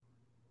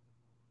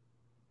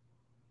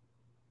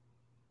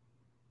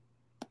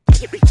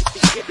Welcome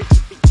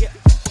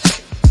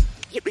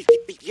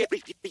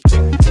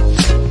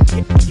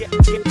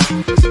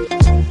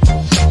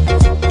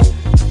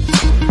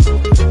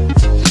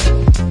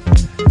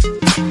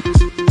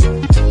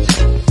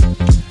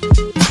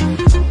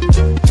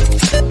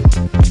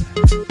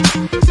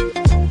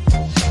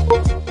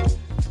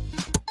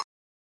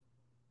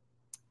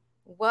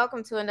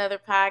to another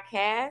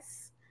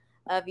podcast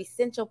of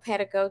Essential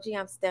Pedagogy.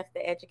 I'm Steph,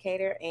 the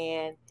educator,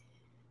 and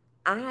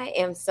I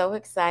am so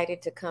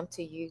excited to come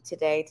to you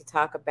today to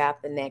talk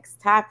about the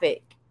next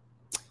topic.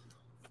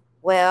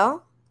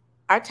 Well,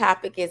 our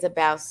topic is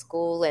about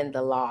school and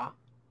the law.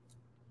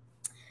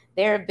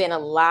 There have been a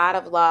lot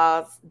of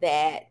laws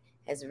that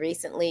has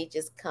recently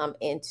just come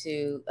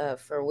into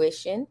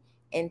fruition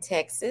in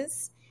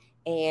Texas,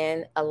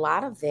 and a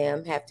lot of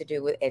them have to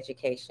do with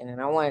education.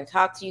 And I want to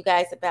talk to you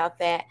guys about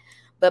that.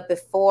 But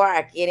before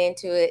I get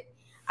into it,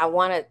 I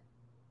want to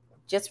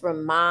just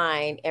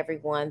remind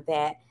everyone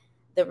that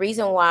the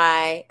reason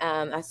why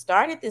I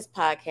started this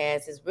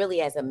podcast is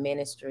really as a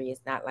ministry.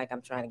 It's not like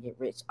I'm trying to get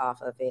rich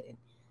off of it. And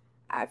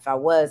if I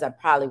was, I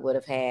probably would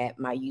have had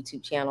my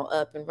YouTube channel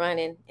up and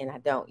running, and I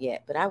don't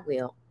yet, but I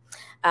will.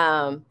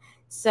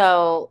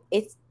 So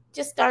it's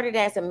just started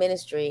as a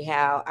ministry,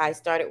 how I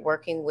started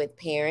working with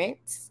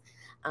parents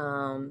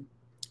for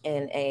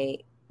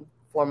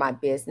my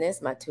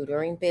business, my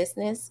tutoring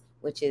business,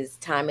 which is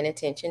Time and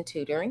Attention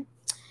Tutoring.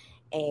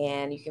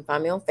 And you can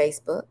find me on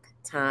Facebook,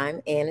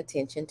 Time and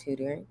Attention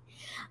Tutoring.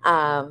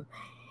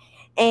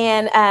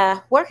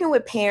 Working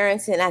with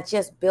parents, and I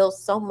just built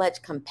so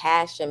much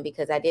compassion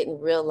because I didn't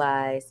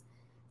realize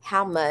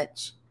how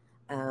much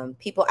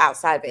people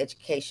outside of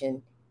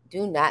education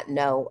do not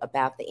know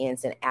about the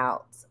ins and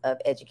outs of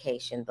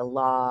education, the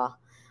law,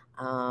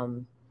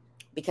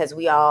 because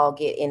we all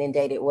get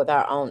inundated with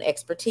our own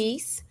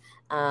expertise.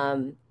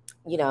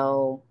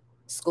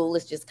 School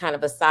is just kind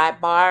of a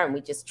sidebar, and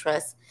we just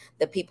trust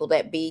the people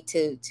that be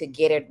to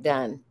get it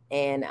done.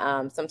 And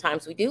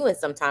sometimes we do, and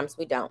sometimes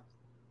we don't.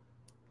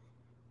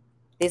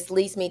 This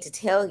leads me to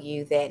tell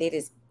you that it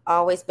has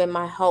always been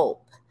my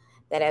hope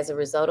that as a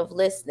result of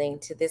listening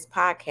to this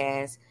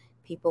podcast,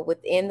 people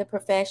within the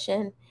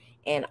profession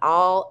and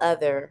all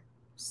others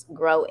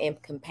grow in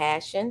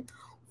compassion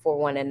for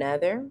one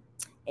another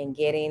and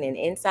getting an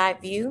inside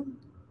view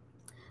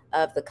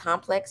of the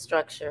complex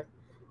structure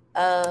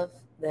of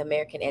the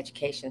American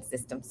education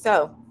system.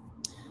 So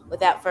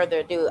without further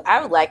ado, I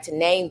would like to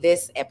name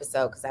this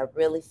episode because I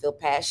really feel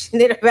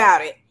passionate about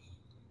it.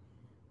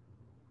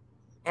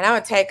 And I'm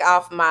going to take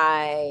off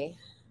my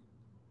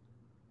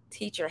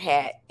teacher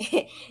hat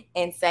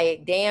and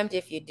say, damned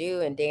if you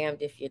do and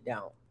damned if you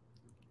don't.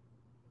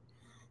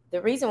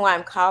 The reason why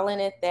I'm calling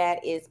it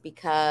that is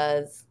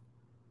because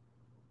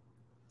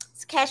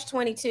it's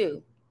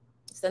catch-22.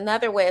 It's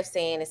another way of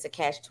saying it's a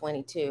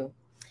catch-22.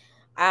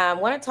 I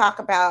want to talk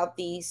about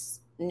these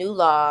new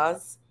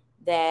laws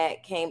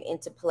that came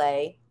into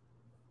play,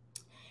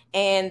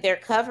 and they're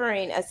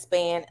covering a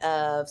span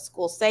of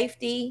school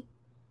safety,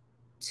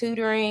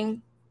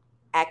 tutoring,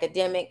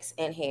 academics,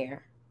 and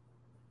hair.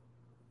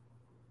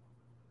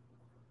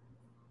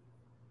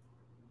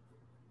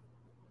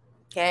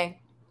 Okay.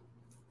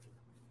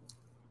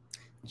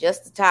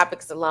 Just the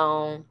topics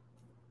alone,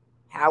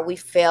 how we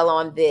fell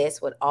on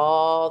this with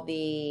all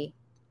the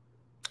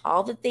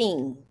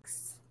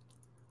things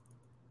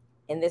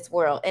in this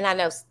world. And I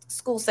know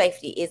school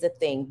safety is a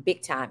thing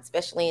big time,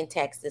 especially in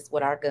Texas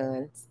with our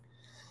guns.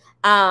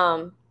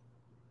 And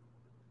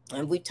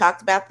we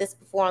talked about this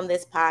before on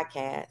this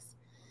podcast.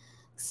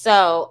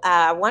 So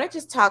I want to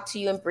just talk to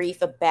you in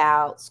brief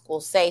about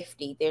school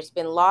safety. There's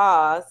been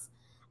laws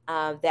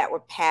that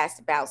were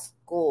passed about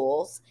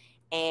schools,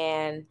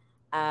 and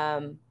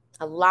a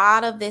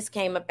lot of this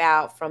came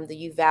about from the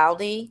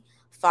Uvalde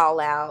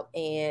fallout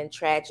and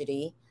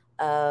tragedy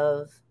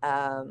of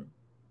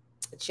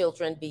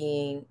children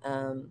being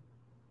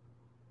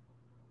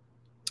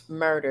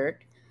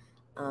murdered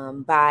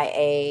by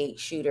a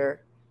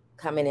shooter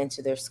coming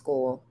into their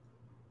school.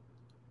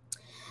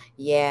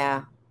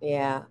 Yeah.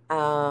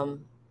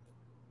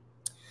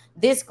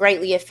 This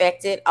greatly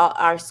affected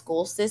our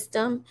school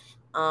system.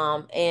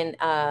 And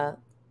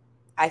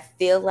I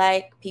feel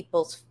like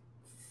people's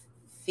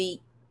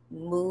feet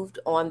moved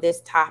on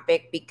this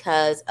topic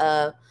because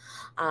of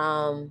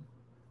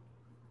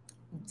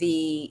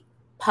the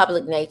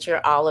public nature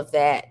all of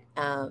that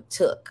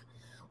took.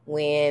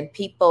 When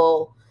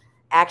people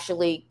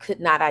actually could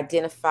not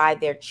identify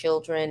their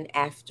children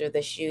after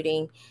the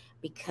shooting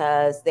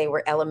because they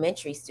were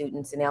elementary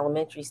students, and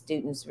elementary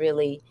students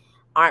really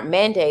aren't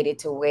mandated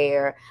to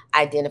wear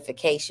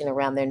identification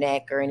around their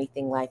neck or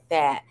anything like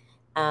that.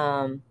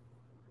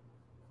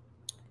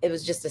 It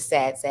was just a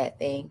sad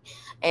thing.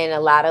 And a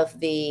lot of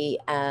the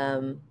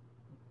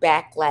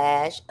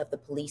backlash of the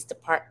police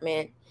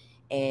department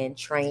and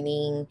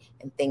training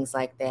and things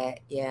like that.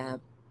 Yeah.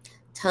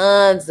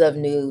 Tons of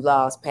new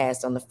laws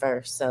passed on the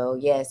 1st. So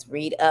yes,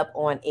 read up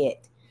on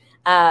it.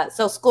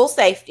 So school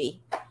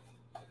safety.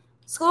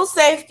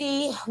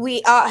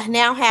 We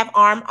now have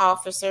armed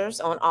officers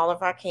on all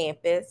of our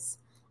campus.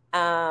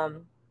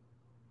 um,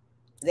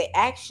 they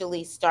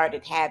actually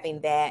started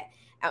having that.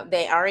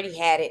 They already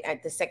had it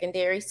at the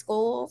secondary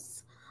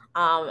schools,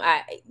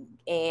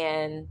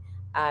 and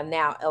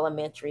now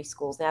elementary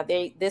schools. Now,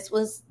 this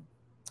was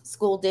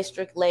school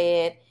district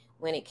led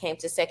when it came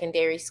to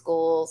secondary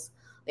schools.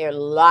 There are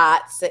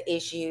lots of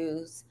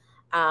issues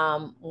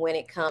when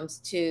it comes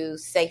to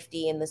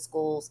safety in the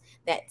schools.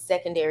 That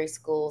secondary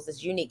schools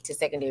is unique to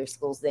secondary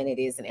schools than it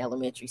is in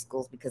elementary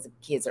schools because the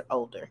kids are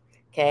older.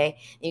 Okay,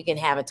 you can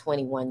have a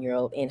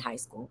 21-year-old in high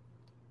school.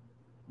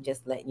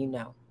 Just letting you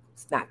know,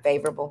 it's not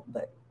favorable,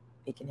 but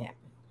it can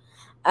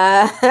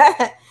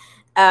happen.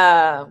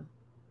 Um,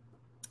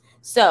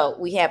 so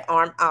we have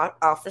armed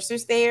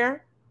officers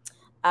there.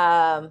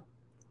 Um,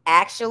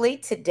 Actually,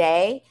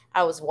 today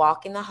I was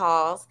walking the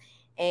halls,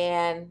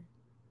 and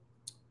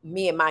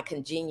me and my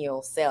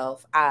congenial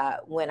self,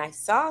 when I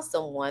saw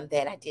someone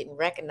that I didn't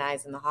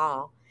recognize in the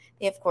hall,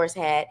 they of course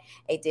had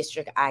a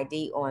district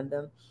ID on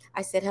them.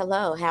 I said,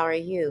 "Hello, how are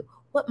you?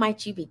 What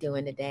might you be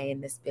doing today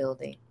in this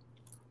building?"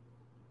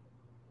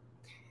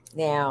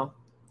 Now,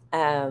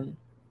 um,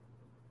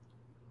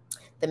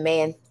 the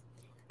man,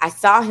 I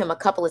saw him a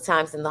couple of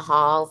times in the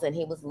halls, and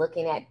he was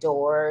looking at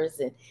doors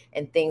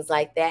and things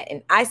like that.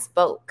 And I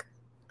spoke,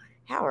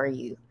 "How are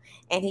you?"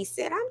 And he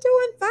said, "I'm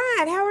doing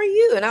fine. How are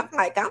you?" And I'm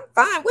like, "I'm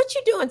fine. What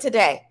you doing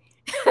today?"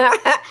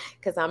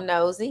 Because I'm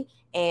nosy,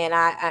 and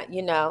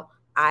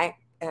I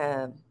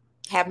um,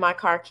 have my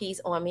car keys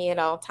on me at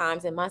all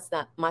times and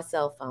my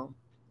cell phone.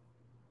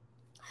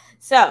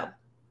 So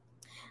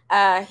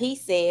he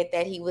said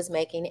that he was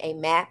making a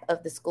map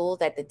of the school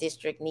that the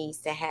district needs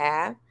to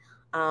have.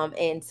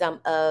 And some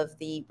of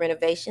the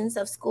renovations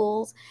of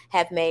schools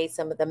have made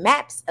some of the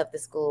maps of the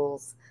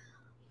schools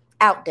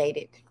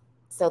outdated.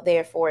 So,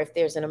 therefore, if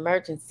there's an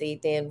emergency,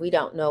 then we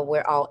don't know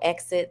where all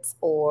exits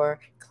or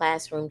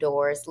classroom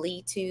doors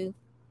lead to.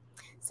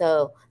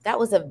 So, that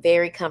was a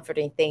very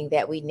comforting thing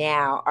that we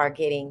now are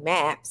getting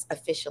maps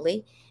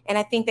officially. And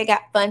I think they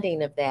got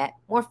funding of that,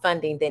 more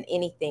funding than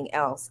anything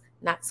else.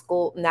 Not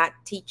school, not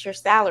teacher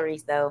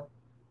salaries, though.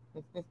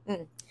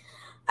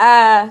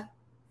 uh,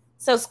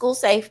 so, school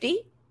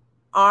safety,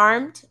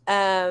 armed.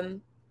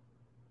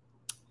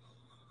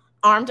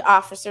 Armed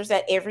officers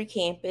at every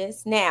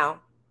campus. Now,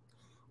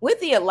 with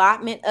the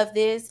allotment of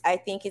this, I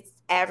think it's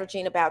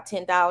averaging about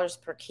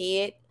 $10 per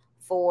kid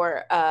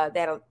for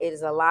that it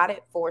is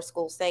allotted for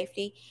school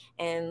safety.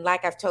 And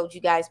like I've told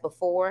you guys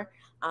before,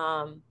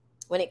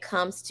 when it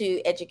comes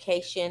to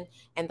education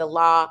and the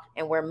law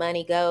and where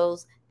money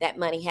goes, that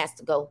money has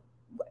to go.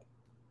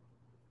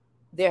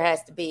 There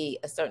has to be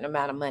a certain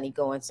amount of money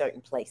going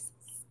certain places.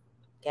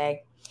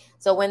 Okay.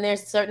 So when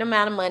there's a certain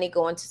amount of money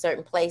going to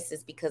certain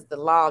places because the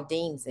law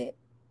deems it,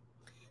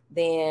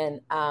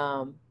 then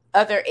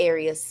other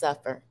areas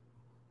suffer.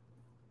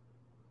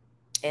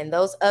 And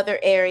those other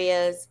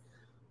areas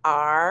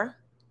are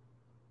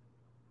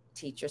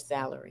teacher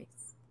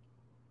salaries.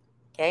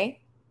 Okay.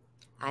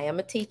 I am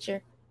a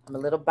teacher. I'm a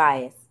little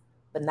biased,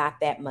 but not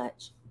that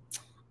much.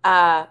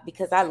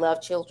 Because I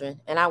love children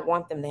and I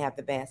want them to have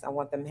the best. I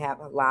want them to have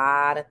a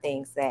lot of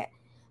things that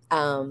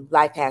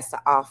life has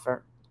to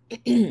offer.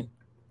 I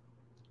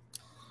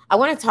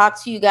want to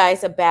talk to you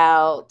guys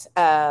about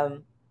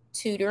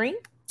tutoring.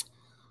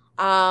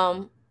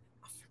 I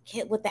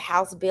forget what the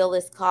House bill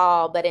is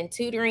called, but in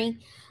tutoring,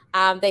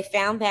 they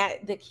found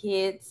that the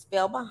kids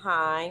fell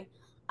behind.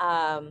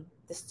 The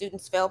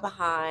students fell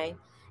behind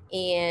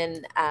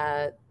in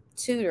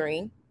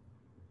tutoring,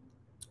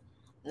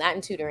 not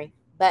in tutoring,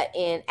 but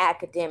in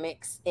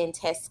academics, in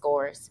test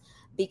scores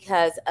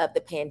because of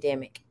the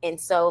pandemic. And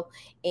so,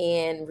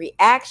 in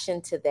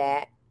reaction to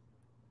that,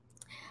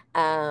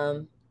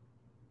 um,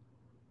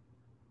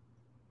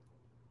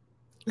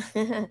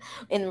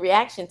 in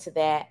reaction to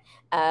that,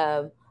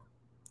 um,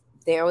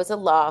 there was a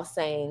law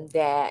saying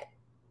that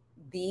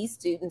these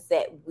students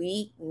that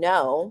we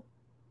know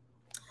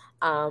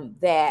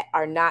that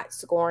are not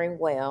scoring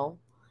well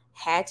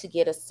had to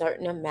get a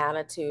certain amount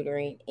of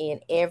tutoring in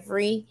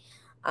every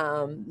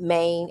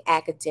main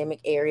academic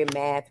area: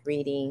 math,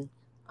 reading,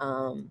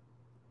 um,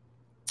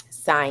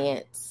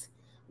 science,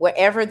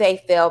 wherever they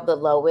fell the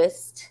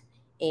lowest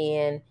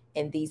in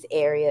these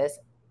areas,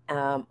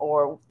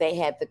 or they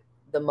had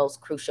the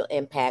most crucial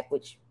impact,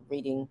 which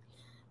reading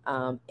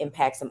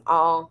impacts them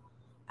all.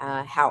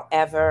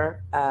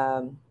 However,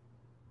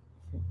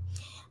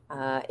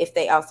 if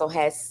they also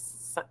had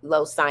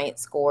low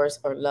science scores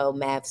or low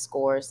math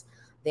scores,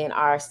 then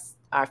our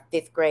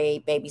fifth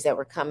grade babies that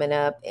were coming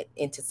up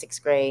into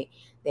sixth grade,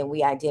 then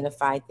we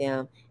identified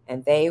them,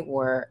 and they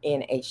were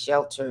in a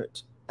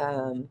sheltered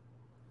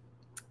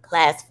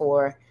class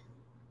for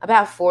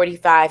about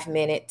 45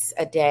 minutes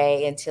a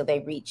day until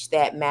they reached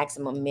that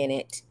maximum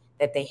minute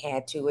that they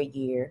had to a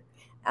year.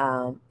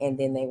 And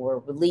then they were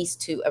released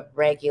to a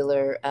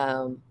regular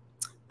um,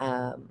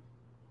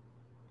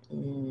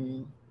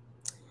 mm,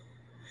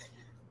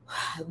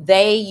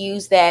 they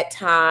used that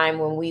time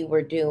when we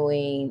were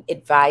doing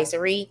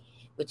advisory,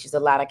 which is a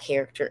lot of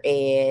character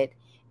ed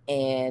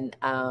and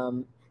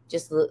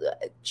just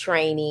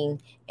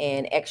training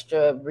and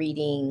extra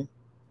reading,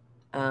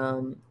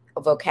 um,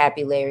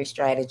 vocabulary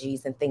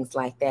strategies and things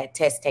like that,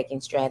 test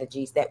taking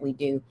strategies that we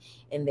do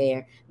in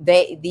there.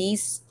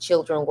 These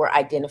children were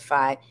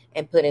identified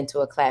and put into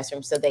a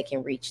classroom so they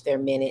can reach their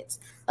minutes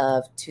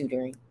of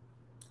tutoring.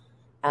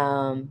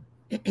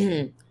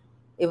 It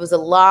was a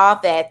law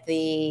that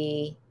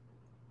they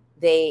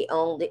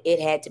only it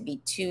had to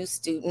be 2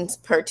 students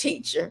per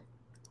teacher.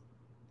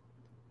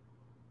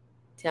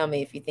 Tell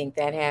me if you think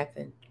that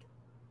happened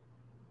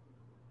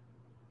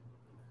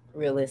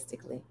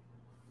realistically.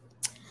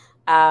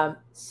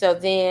 So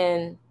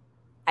then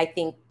I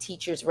think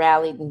teachers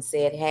rallied and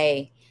said,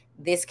 hey,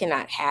 this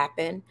cannot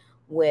happen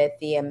with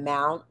the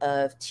amount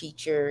of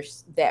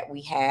teachers that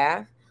we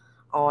have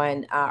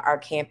on our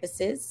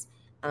campuses.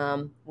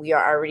 We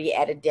are already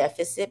at a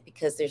deficit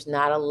because there's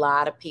not a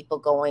lot of people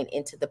going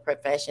into the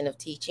profession of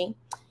teaching.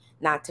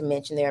 Not to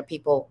mention, there are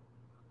people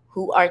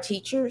who are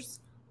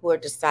teachers who are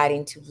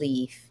deciding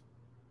to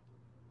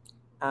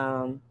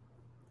um,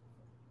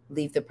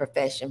 leave the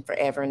profession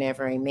forever and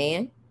ever.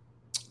 Amen.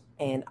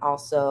 And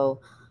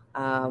also,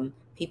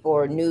 people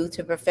are new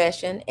to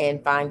profession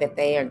and find that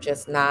they are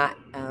just not.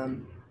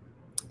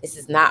 This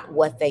is not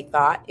what they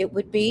thought it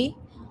would be,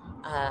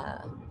 uh,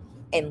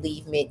 and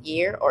leave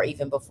mid-year or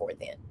even before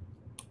then.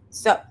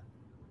 So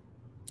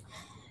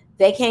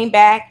they came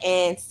back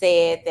and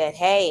said that,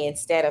 hey,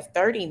 instead of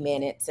 30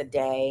 minutes a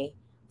day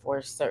for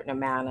a certain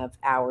amount of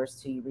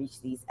hours to reach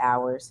these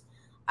hours,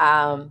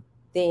 um,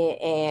 then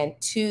and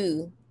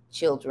 2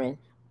 children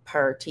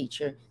per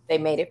teacher, they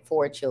made it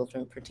 4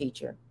 children per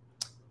teacher.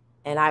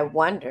 And I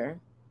wonder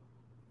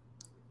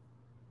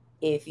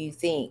if you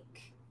think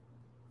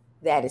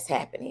that is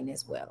happening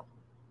as well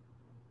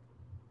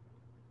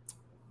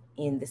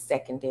in the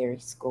secondary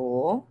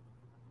school.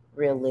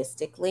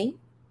 Realistically,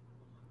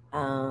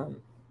 um,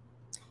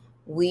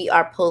 we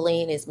are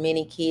pulling as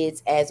many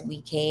kids as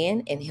we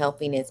can and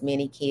helping as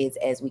many kids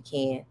as we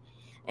can.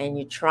 And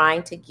you're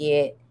trying to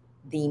get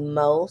the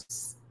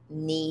most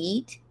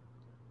need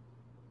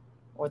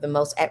or the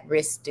most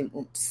at-risk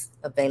students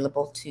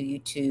available to you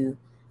to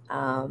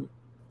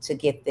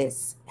get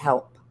this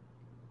help.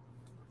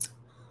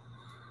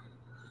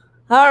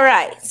 All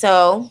right,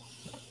 so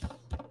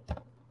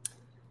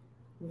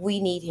we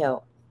need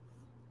help.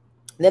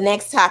 The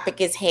next topic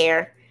is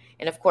hair.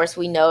 And of course,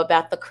 we know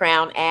about the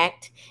Crown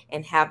Act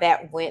and how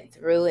that went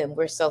through. And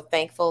we're so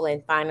thankful.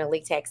 And finally,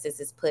 Texas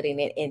is putting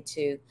it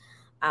into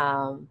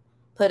um,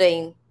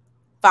 putting,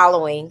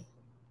 following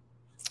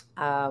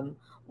um,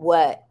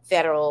 what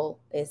federal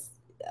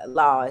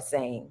law is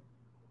saying.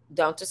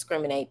 Don't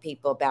discriminate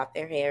people about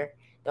their hair.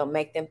 Don't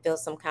make them feel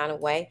some kind of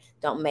way.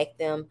 Don't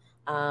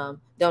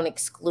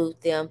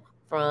exclude them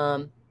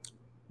from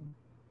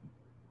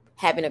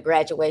having a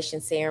graduation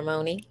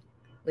ceremony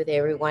with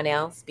everyone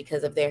else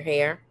because of their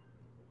hair.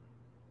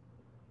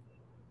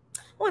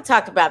 I want to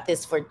talk about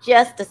this for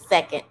just a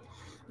second.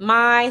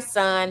 My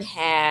son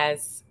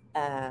has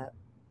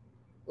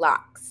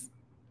locks.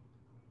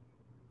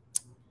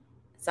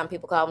 Some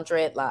people call them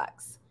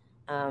dreadlocks.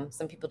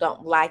 Some people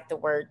don't like the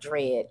word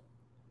dread,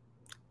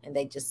 and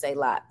they just say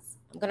locks.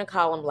 I'm going to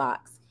call them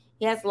locks.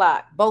 He has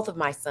locks. Both of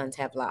my sons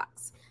have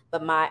locks,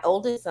 but my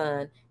oldest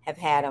son have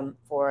had them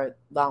for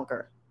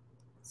longer.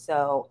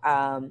 So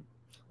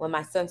when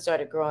my son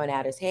started growing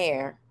out his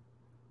hair,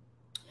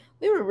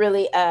 we were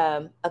really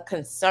a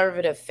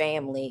conservative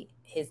family,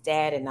 his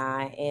dad and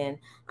I, and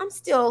I'm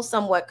still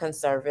somewhat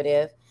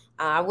conservative.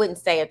 I wouldn't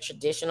say a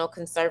traditional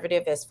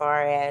conservative as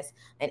far as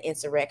an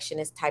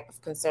insurrectionist type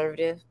of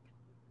conservative.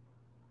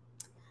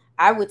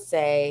 I would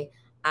say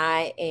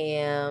I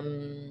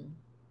am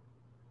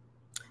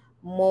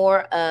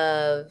more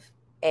of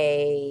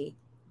a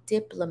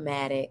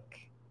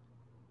diplomatic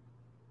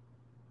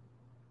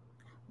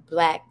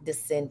Black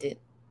descendant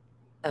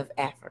of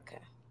Africa.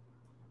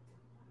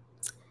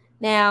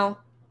 Now,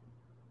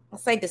 I'll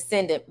say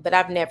descendant, but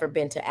I've never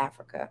been to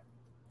Africa.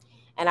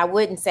 And I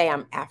wouldn't say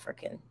I'm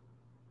African.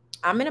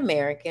 I'm an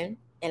American,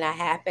 and I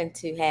happen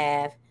to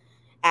have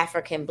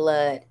African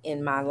blood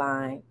in my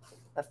line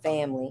of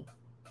family.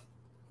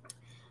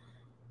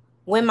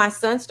 When my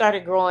son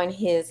started growing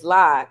his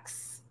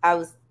locks, I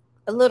was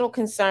a little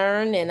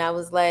concerned, and I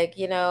was like,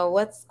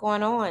 what's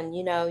going on?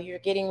 You're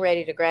getting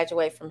ready to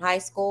graduate from high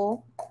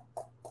school,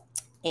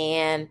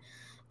 and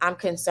I'm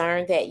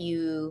concerned that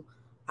you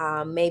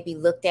may be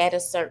looked at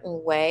a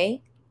certain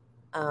way.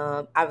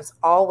 I was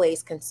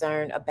always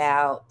concerned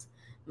about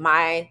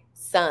my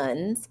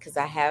sons, because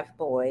I have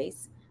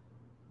boys,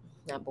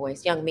 not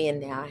boys, young men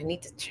now. I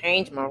need to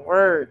change my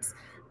words.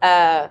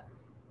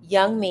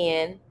 Young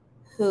men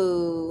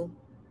who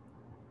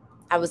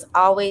I was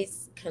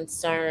always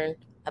concerned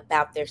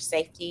about their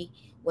safety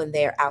when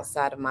they're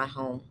outside of my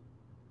home.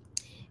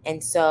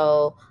 And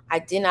so I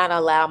did not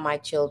allow my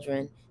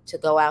children to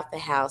go out the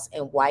house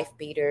in wife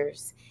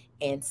beaters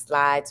and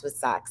slides with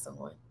socks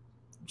on.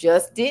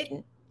 Just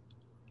didn't.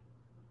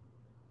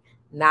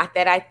 Not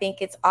that I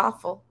think it's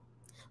awful,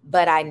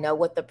 but I know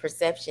what the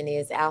perception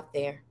is out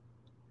there.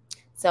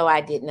 So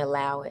I didn't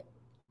allow it.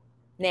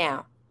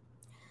 Now,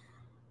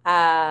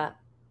 Uh,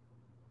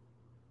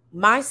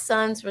 my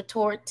son's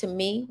retort to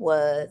me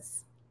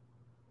was,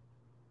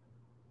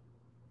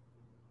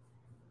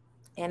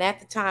 and at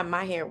the time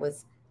my hair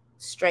was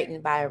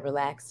straightened by a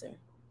relaxer.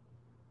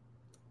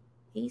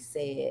 He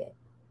said,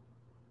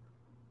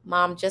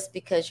 Mom, just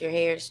because your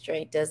hair is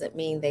straight doesn't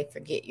mean they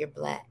forget you're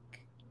black.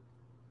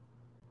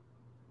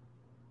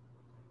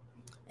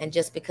 And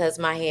just because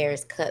my hair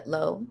is cut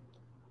low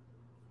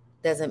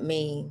doesn't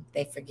mean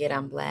they forget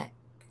I'm black.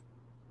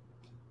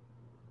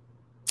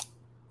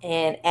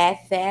 And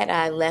at that,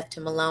 I left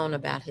him alone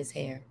about his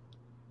hair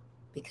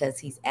because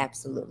he's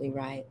absolutely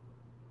right.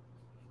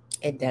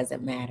 It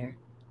doesn't matter.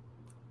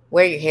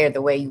 Wear your hair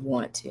the way you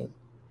want to.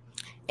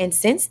 And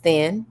since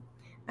then,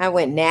 I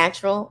went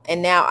natural,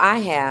 and now I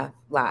have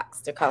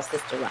locks. They're called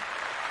sister locks.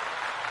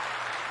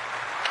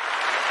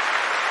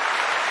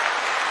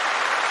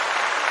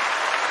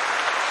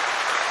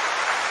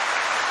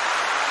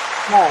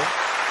 Oh,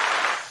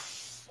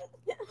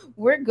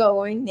 we're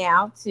going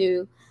now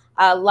to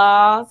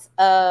laws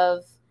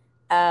of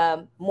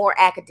more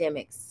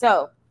academics.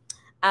 So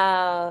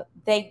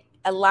they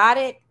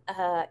allotted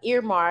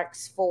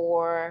earmarks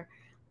for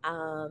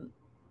um,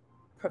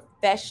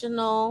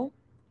 professional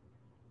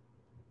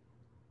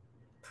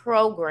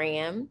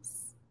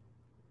programs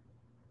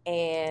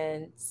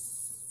and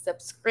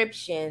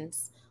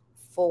subscriptions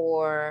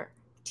for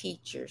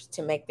teachers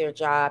to make their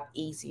job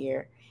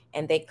easier.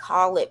 And they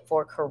call it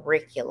for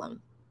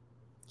curriculum.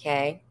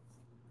 Okay.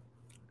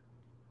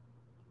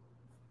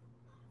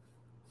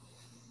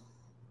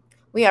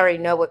 We already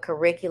know what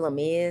curriculum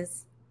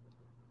is.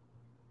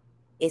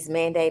 It's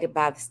mandated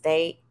by the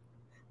state.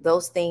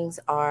 Those things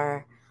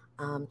are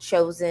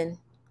chosen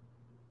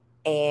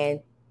and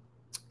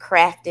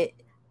crafted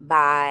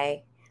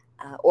by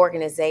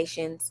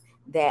organizations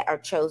that are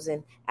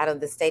chosen out of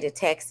the state of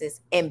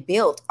Texas and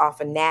built off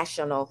of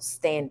national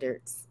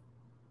standards.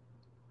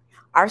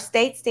 Our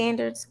state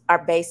standards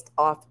are based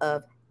off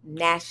of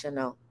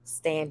national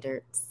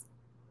standards.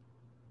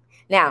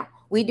 Now,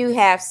 we do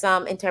have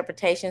some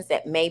interpretations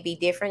that may be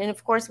different. And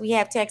of course, we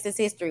have Texas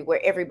history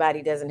where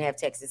everybody doesn't have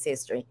Texas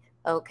history.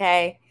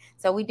 Okay.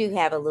 So we do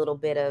have a little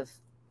bit of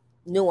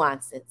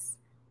nuances.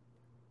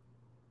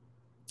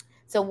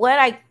 So, what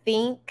I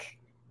think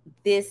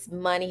this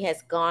money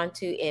has gone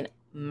to in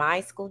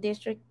my school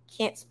district,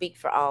 can't speak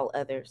for all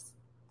others,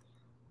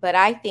 but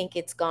I think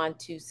it's gone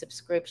to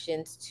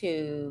subscriptions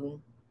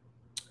to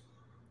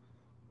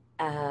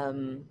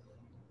um,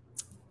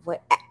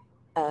 what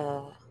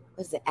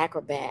what's the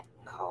Acrobat?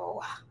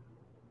 Oh,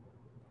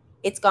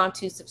 it's gone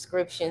to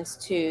subscriptions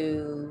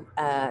to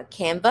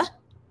Canva.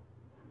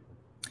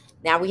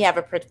 Now we have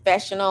a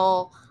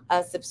professional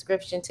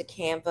subscription to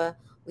Canva.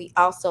 We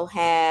also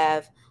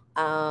have,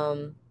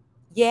 um,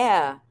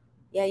 yeah,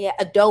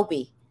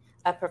 Adobe,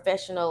 a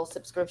professional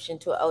subscription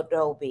to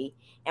Adobe.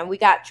 And we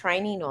got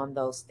training on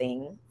those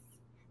things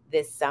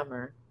this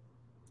summer.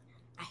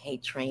 I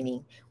hate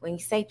training. When you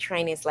say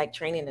training, it's like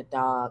training a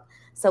dog.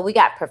 So we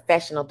got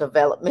professional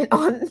development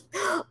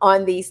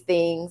on these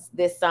things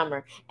this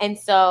summer. And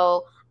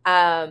so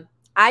I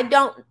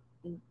don't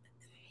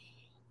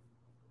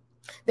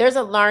there's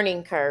a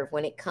learning curve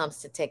when it comes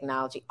to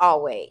technology,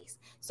 always.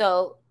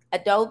 So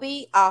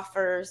Adobe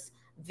offers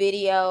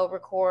video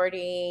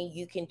recording.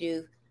 You can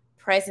do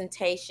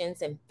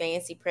presentations and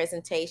fancy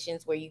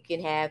presentations where you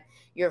can have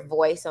your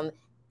voice on.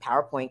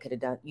 PowerPoint could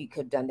have done, you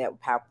could have done that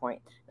with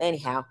PowerPoint.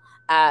 Anyhow,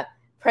 uh,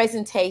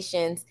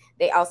 presentations,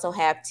 they also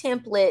have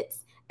templates,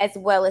 as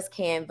well as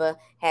Canva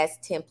has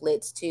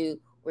templates too,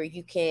 where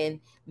you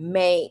can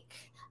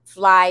make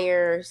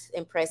flyers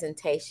and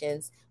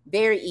presentations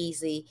very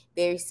easy,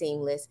 very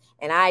seamless.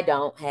 And I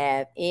don't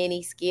have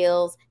any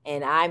skills,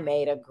 and I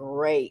made a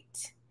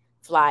great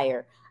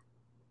flyer,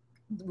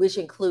 which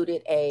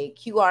included a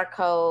QR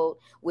code,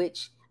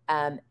 which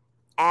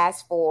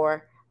asked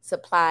for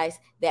supplies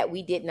that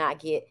we did not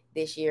get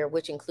this year,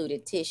 which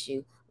included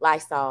tissue,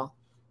 Lysol,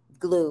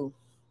 glue.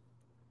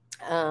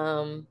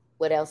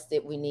 What else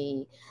did we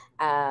need?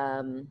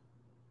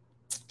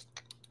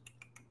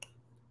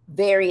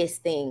 Various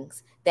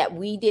things that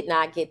we did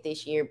not get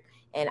this year.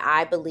 And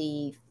I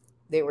believe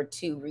there were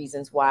two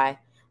reasons why.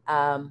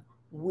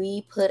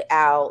 We put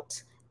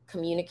out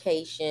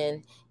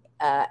communication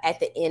at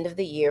the end of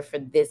the year for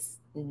this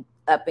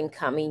up and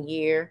coming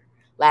year.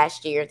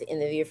 Last year, at the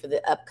end of the year for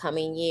the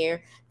upcoming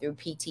year through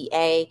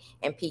PTA,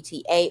 and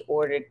PTA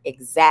ordered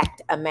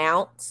exact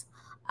amounts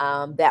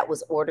that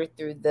was ordered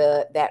through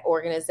that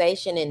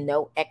organization and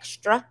no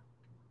extra.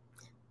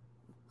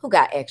 Who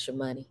got extra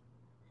money?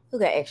 Who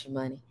got extra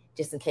money?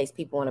 Just in case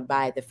people want to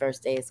buy it the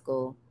first day of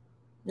school.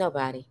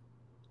 Nobody.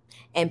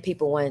 And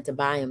people wanted to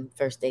buy them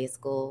first day of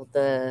school,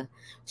 the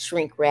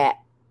shrink wrap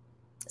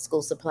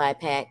school supply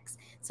packs.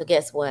 So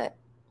guess what?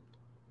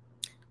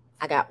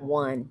 I got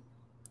one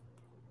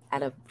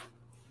out of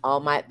all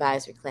my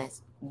advisory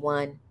class.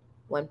 One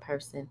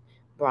person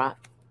brought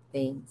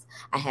things.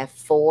 I have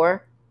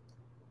 4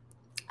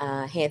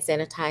 hand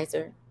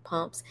sanitizer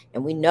pumps,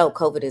 and we know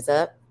COVID is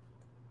up.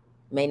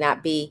 May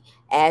not be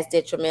as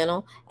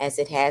detrimental as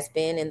it has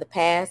been in the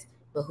past,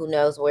 but who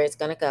knows where it's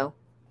going to go?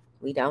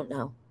 We don't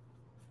know.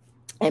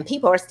 And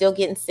people are still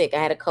getting sick.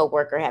 I had a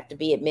coworker have to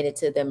be admitted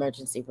to the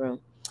emergency room.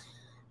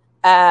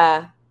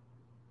 Uh,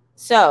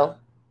 so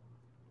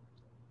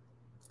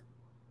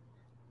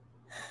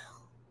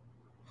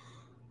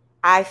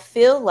I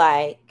feel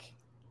like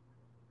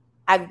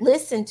I've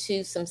listened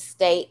to some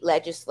state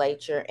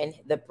legislature and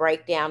the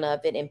breakdown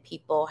of it, and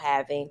people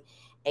having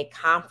a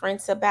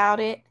conference about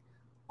it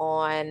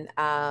on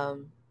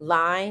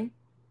line.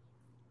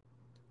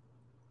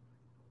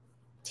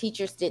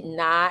 Teachers did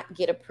not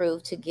get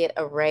approved to get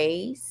a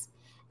raise.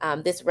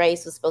 This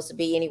raise was supposed to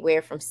be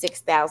anywhere from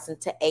 $6,000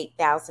 to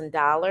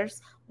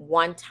 $8,000,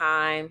 one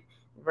time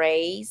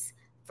raise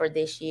for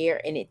this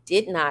year, and it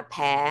did not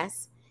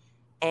pass.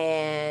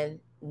 And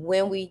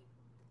when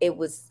it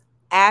was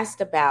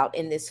asked about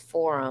in this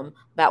forum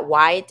about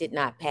why it did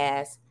not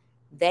pass,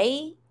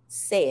 they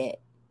said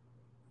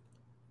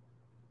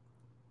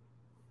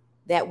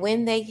that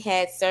when they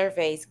had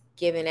surveys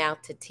given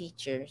out to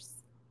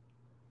teachers,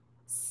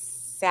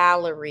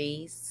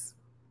 salaries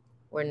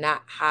were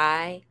not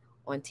high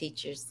on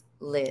teachers'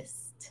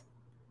 list.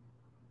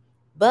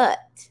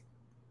 But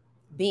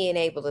being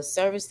able to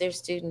service their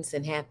students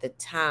and have the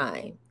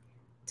time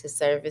to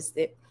service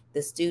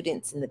the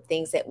students and the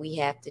things that we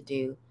have to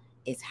do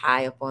is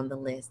high up on the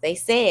list. They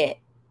said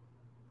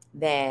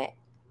that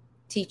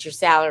teacher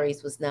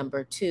salaries was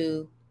number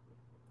 2,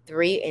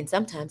 3, and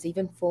sometimes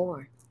even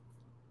 4.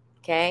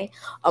 Okay,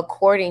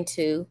 according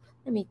to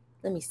let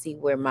me see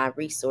where my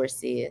resource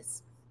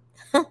is.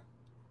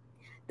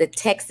 The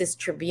Texas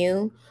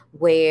Tribune,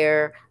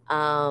 where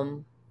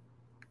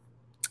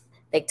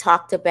they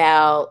talked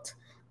about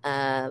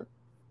the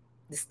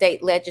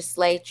state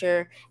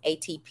legislature,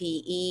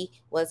 ATPE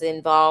was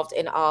involved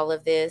in all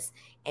of this,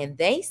 and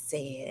they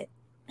said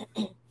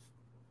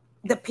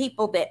the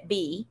people that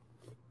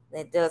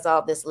does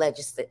all this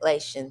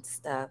legislation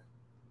stuff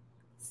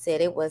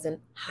said it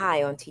wasn't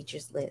high on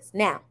teachers' list.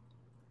 Now,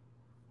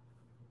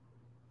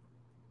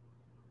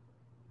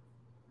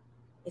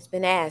 it's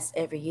been asked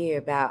every year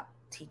about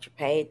teacher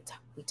pay.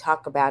 We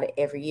talk about it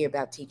every year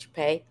about teacher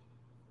pay.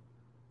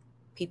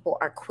 People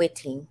are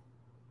quitting,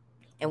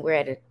 and we're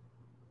at a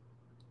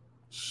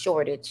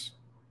shortage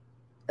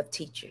of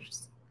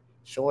teachers,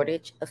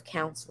 shortage of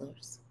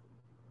counselors.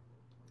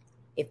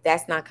 If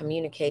that's not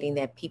communicating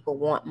that people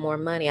want more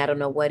money, I don't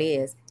know what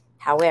is.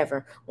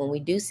 However, when we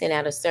do send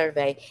out a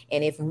survey,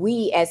 and if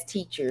we as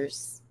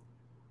teachers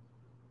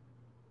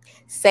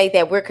say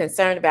that we're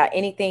concerned about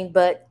anything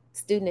but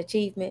student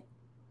achievement,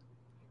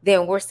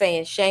 then we're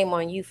saying shame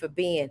on you for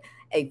being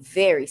a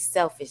very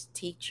selfish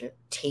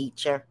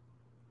teacher.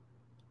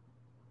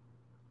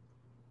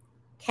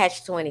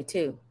 Catch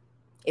 22.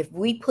 If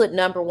we put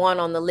number 1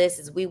 on the list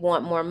as we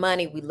want more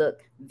money, we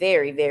look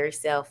very, very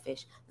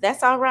selfish.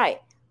 That's all right.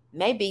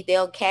 Maybe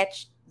they'll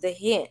catch the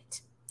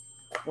hint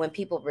when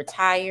people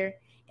retire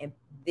and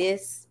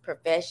this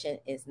profession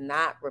is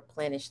not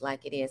replenished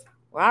like it is.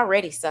 We're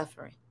already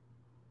suffering.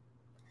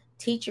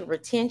 Teacher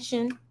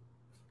retention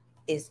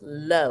is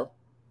low,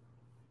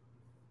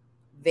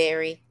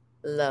 very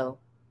low.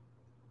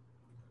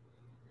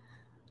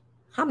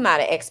 I'm not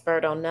an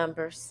expert on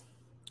numbers.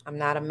 I'm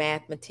not a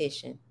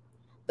mathematician.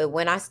 But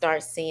when I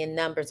start seeing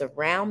numbers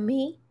around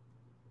me,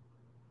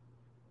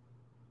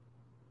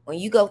 when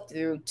you go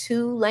through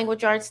 2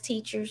 language arts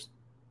teachers,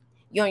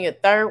 you're on your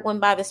 3rd one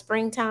by the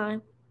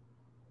springtime,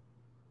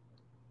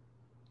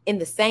 in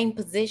the same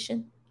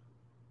position.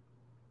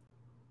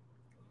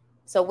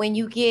 So when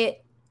you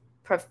get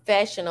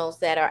professionals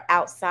that are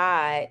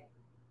outside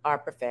our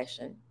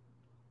profession,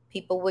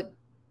 people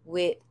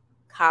with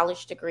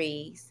college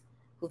degrees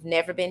who've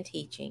never been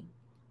teaching,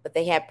 but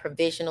they have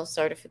provisional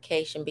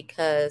certification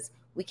because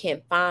we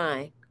can't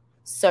find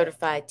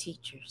certified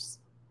teachers,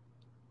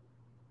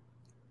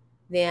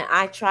 then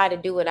I try to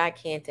do what I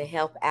can to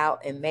help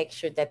out and make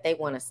sure that they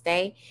want to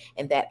stay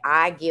and that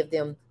I give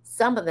them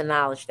some of the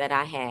knowledge that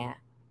I have,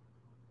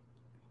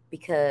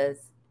 because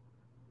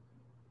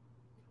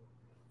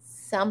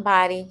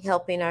somebody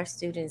helping our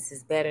students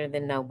is better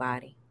than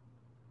nobody.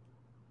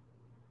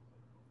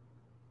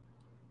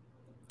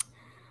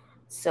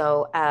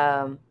 So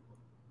I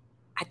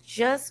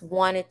just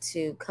wanted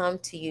to come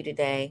to you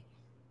today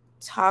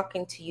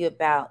talking to you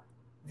about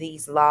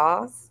these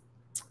laws.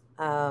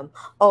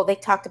 They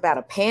talked about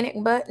a panic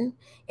button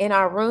in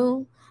our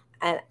room.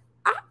 And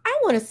I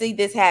want to see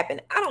this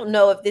happen. I don't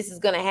know if this is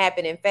going to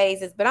happen in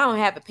phases, but I don't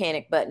have a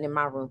panic button in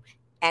my room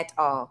at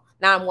all.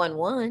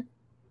 911.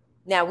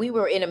 Now, we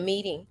were in a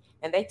meeting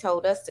and they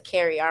told us to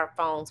carry our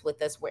phones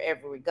with us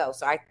wherever we go.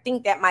 So I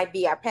think that might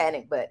be our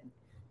panic button.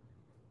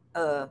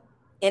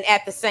 And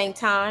at the same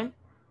time,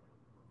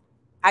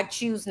 I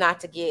choose not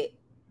to get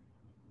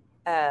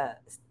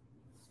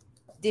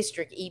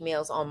district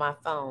emails on my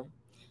phone.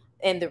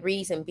 And the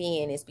reason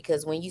being is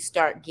because when you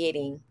start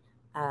getting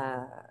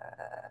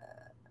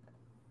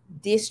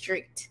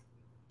district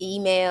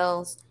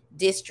emails,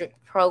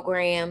 district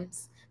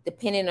programs,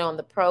 depending on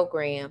the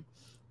program,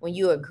 when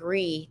you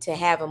agree to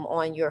have them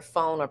on your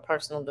phone or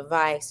personal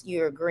device,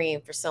 you're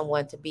agreeing for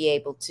someone to be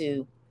able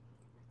to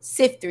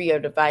sift through your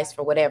device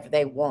for whatever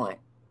they want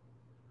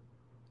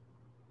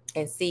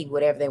and see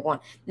whatever they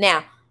want.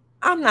 Now,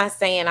 I'm not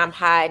saying I'm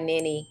hiding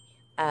any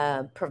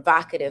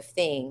provocative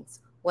things.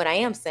 What I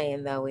am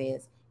saying though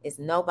is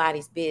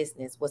nobody's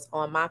business what's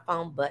on my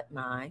phone but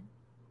mine.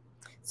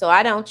 So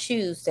I don't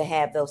choose to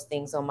have those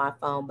things on my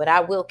phone, but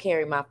I will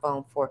carry my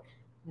phone for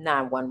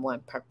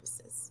 911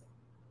 purposes,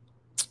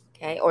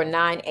 okay, or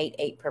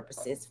 988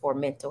 purposes for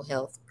mental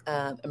health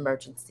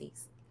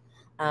emergencies.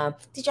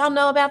 Did y'all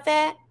know about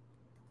that?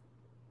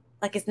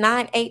 Like it's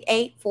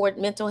 988 for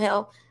mental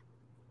health.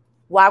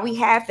 Why we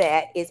have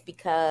that is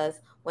because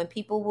when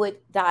people would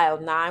dial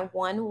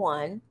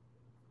 911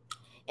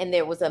 and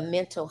there was a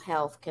mental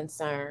health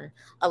concern,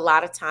 a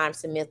lot of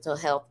times the mental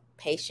health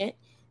patient,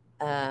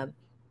 um,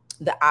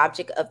 the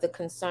object of the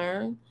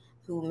concern,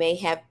 who may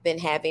have been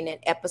having an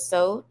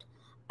episode,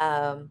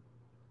 um,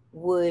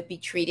 would be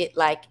treated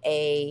like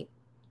a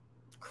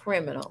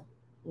criminal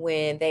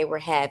when they were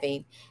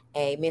having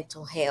a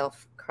mental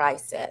health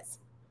crisis.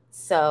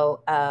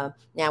 So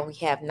now we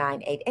have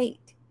 988.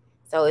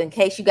 So in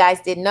case you guys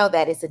didn't know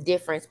that, it's a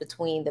difference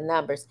between the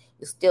numbers.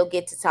 You still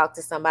get to talk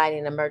to somebody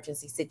in an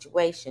emergency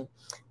situation,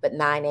 but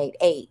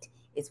 988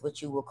 is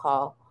what you will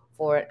call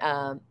for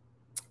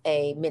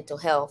a mental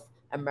health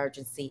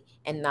emergency,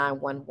 and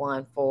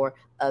 911 for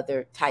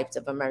other types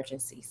of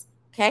emergencies.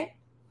 Okay?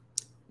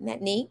 Isn't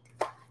that neat?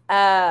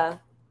 Uh,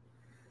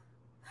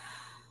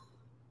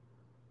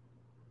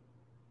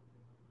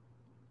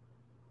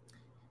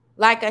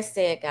 like I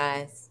said,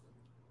 guys,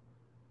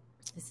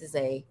 this is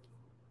a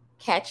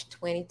catch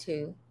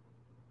 22,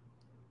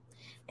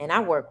 and I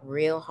work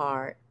real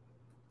hard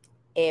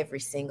every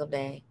single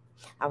day.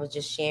 I was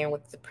just sharing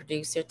with the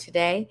producer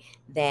today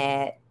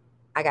that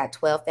I got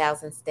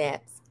 12,000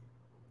 steps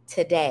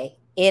today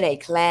in a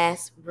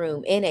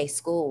classroom, in a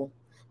school.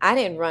 I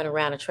didn't run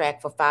around a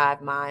track for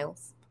 5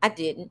 miles. I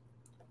didn't.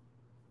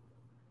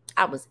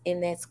 I was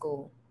in that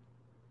school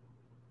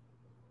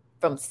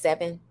from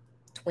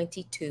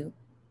 7:22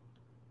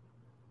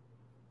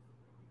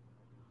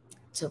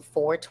 to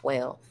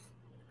 4:12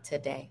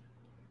 today,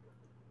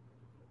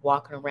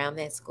 walking around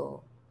that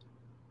school.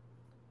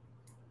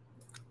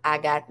 I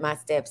got my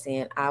steps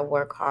in. I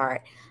work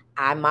hard.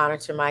 I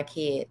monitor my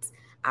kids.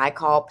 I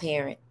call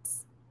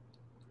parents.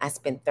 I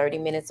spend 30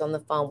 minutes on the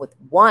phone with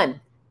one,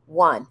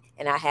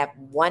 and I have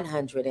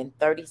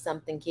 130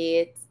 something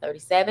kids,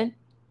 37.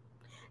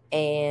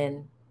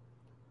 And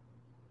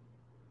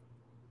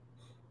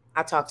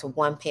I talk to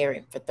one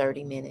parent for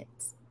 30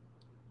 minutes.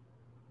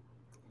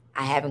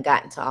 I haven't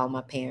gotten to all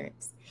my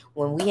parents.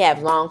 When we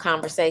have long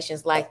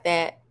conversations like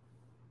that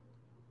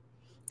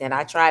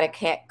I try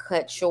to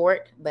cut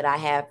short, but I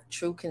have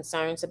true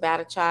concerns about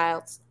a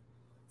child's,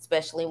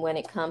 especially when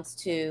it comes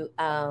to,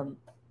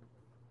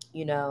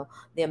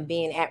 them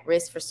being at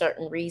risk for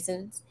certain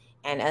reasons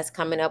and us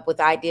coming up with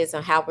ideas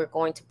on how we're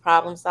going to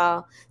problem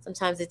solve.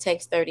 Sometimes it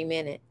takes 30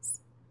 minutes.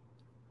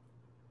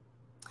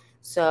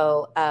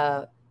 So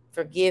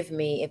forgive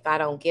me if I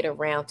don't get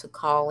around to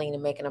calling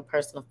and making a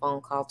personal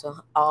phone call to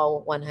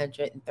all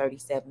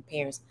 137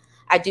 parents.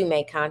 I do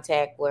make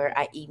contact where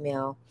I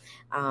email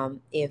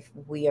if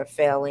we are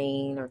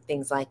failing or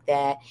things like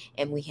that.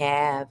 And we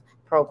have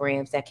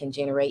programs that can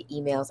generate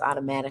emails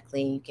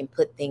automatically. You can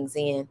put things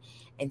in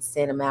and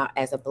send them out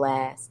as a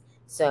blast.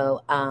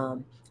 So,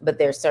 but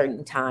there are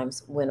certain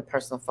times when a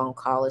personal phone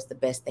call is the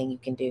best thing you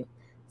can do.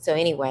 So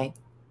anyway,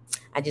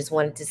 I just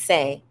wanted to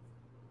say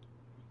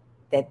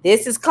that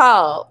this is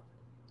called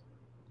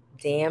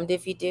damned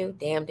if you do,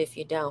 damned if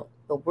you don't.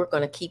 But we're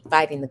going to keep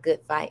fighting the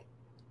good fight.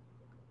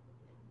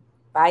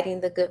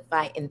 Fighting the good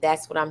fight. And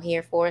that's what I'm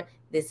here for.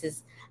 This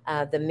is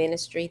the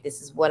ministry.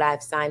 This is what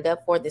I've signed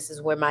up for. This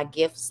is where my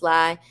gifts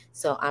lie.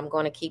 So I'm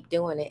going to keep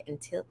doing it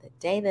until the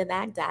day that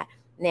I die.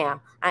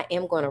 Now, I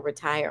am going to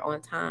retire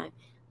on time,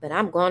 but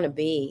I'm going to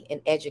be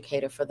an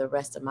educator for the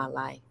rest of my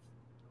life.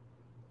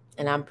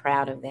 And I'm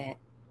proud of that.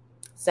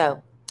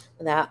 So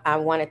now I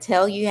want to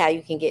tell you how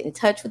you can get in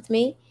touch with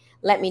me.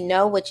 Let me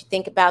know what you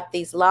think about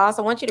these laws.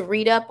 I want you to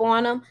read up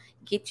on them,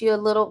 get you a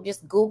little,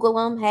 just Google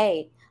them.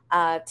 Hey,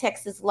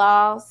 Texas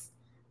laws,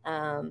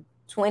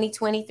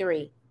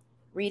 2023.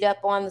 Read up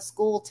on the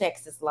school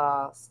Texas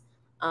laws.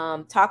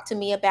 Talk to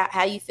me about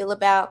how you feel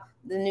about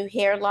the new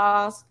hair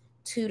laws,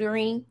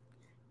 tutoring,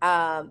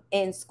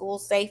 and school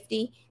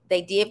safety.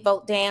 They did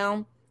vote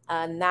down,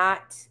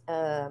 not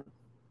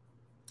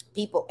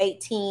people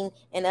 18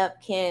 and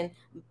up can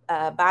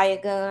buy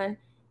a gun.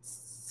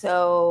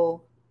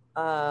 So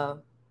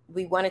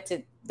we wanted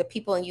to, the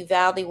people in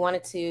Uvalde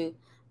wanted to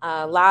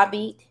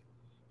lobby,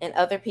 and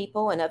other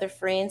people and other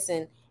friends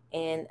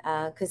and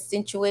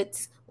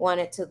constituents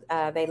wanted to,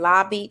 they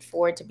lobbied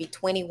for it to be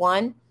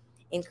 21,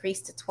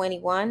 increased to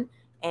 21,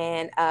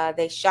 and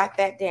they shot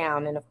that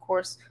down. And of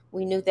course,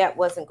 we knew that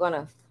wasn't going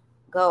to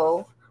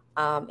go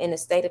in the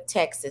state of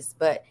Texas.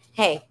 But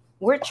hey,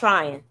 we're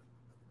trying.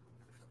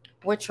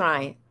 We're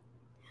trying.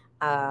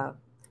 So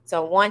I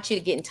want you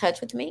to get in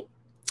touch with me.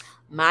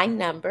 My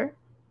number.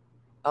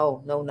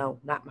 Oh, no,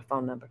 not my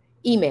phone number.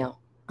 Email.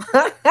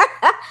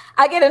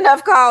 I get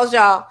enough calls,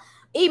 y'all.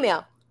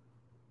 Email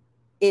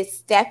is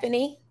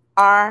Stephanie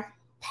R.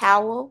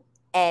 Powell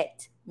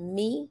at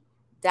me.com.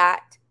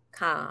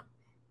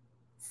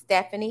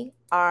 Stephanie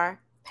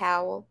R.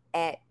 Powell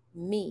at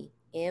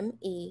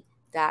me.com.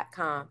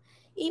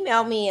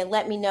 Email me and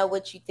let me know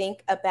what you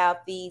think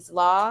about these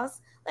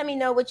laws. Let me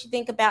know what you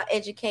think about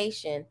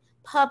education,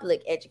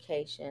 public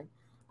education.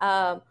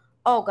 Oh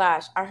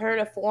gosh, I heard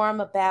a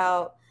forum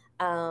about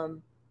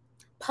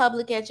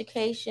public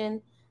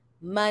education,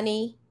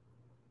 money,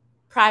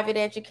 private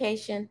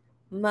education,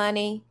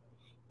 money,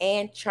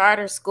 and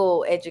charter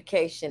school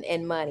education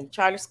and money.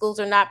 Charter schools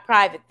are not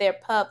private, they're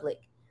public.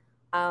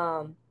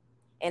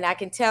 And I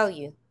can tell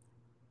you,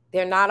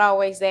 they're not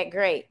always that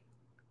great,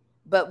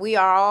 but we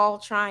are all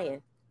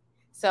trying.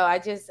 So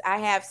I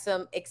have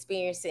some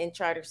experience in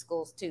charter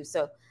schools too.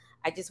 So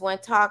I just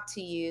want to talk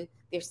to you.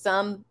 There's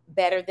some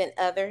better than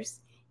others,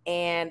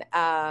 and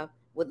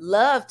would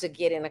love to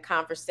get in a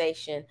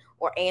conversation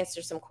or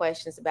answer some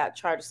questions about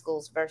charter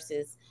schools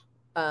versus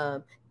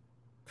um,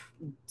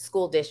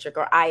 school district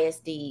or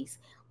ISDs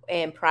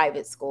and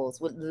private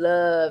schools. Would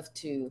love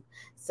to.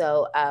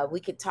 So we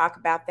could talk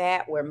about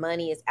that, where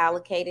money is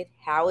allocated,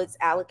 how it's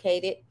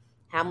allocated,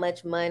 how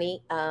much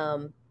money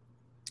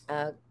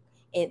uh,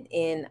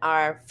 in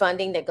our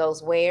funding that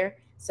goes where.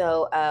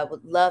 So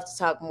would love to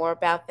talk more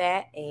about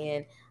that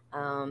and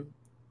um,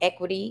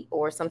 equity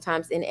or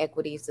sometimes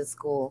inequities of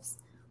schools.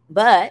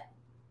 But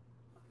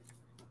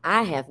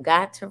I have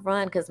got to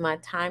run because my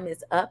time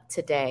is up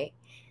today.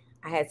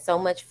 I had so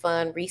much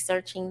fun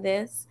researching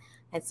this,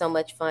 had so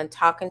much fun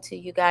talking to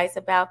you guys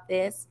about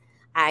this.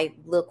 I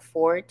look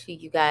forward to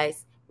you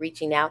guys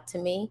reaching out to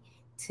me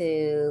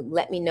to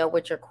let me know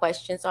what your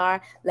questions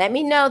are. Let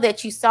me know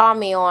that you saw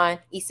me on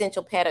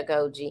Essential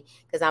Pedagogy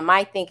because I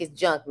might think it's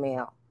junk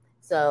mail.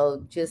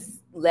 So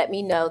just let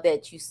me know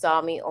that you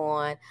saw me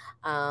on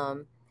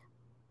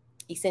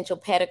Essential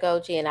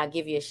Pedagogy, and I'll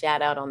give you a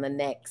shout out on the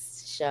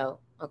next show.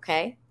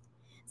 Okay?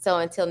 So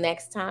until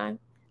next time,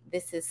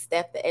 this is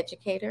Steph the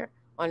Educator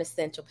on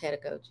Essential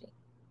Pedagogy.